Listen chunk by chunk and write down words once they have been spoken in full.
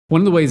One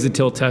of the ways the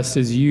tilt test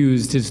is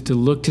used is to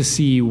look to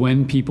see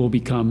when people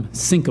become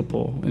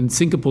syncopal. And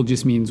syncopal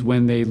just means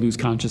when they lose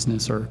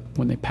consciousness or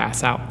when they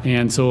pass out.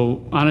 And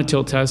so on a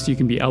tilt test, you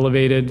can be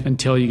elevated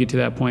until you get to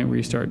that point where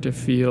you start to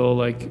feel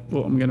like,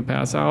 well, I'm going to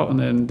pass out, and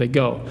then they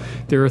go.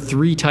 There are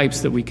three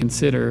types that we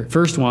consider.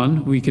 First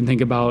one we can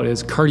think about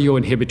is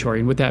cardioinhibitory.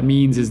 And what that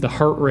means is the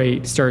heart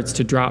rate starts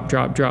to drop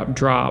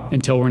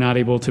until we're not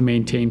able to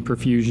maintain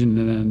perfusion,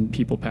 and then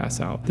people pass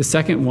out. The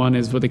second one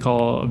is what they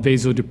call a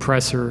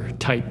vasodepressor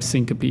type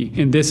syncope.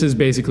 And this is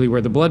basically where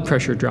the blood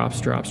pressure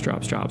drops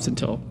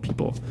until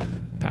people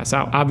pass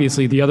out.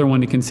 Obviously, the other one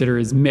to consider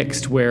is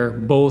mixed, where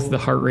both the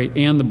heart rate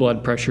and the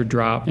blood pressure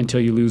drop until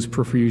you lose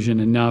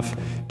perfusion enough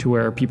to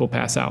where people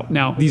pass out.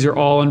 Now, these are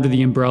all under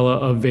the umbrella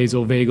of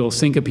vasovagal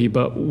syncope,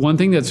 but one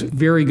thing that's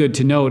very good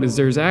to note is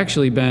there's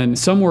actually been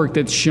some work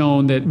that's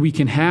shown that we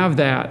can have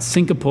that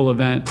syncopal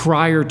event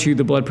prior to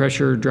the blood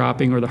pressure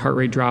dropping or the heart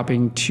rate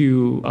dropping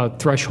to a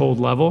threshold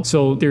level.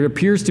 So there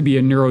appears to be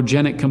a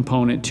neurogenic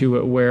component to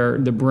it where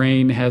the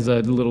brain has a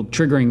little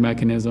triggering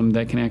mechanism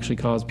that can actually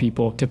cause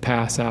people to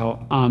pass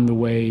out on the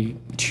way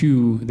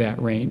to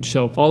that range.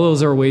 So all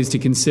those are ways to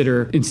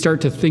consider and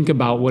start to think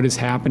about what is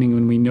happening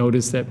when we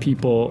notice that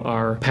people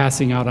are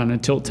passing out on a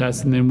tilt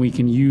test, and then we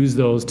can use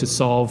those to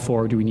solve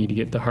for, do we need to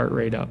get the heart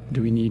rate up?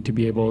 Do we need to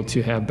be able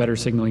to have better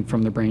signaling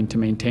from the brain to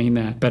maintain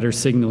that? Better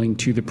signaling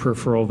to the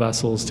peripheral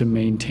vessels to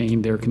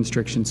maintain their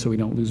constriction so we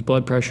don't lose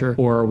blood pressure?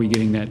 Or are we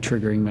getting that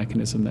triggering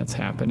mechanism that's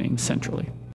happening centrally?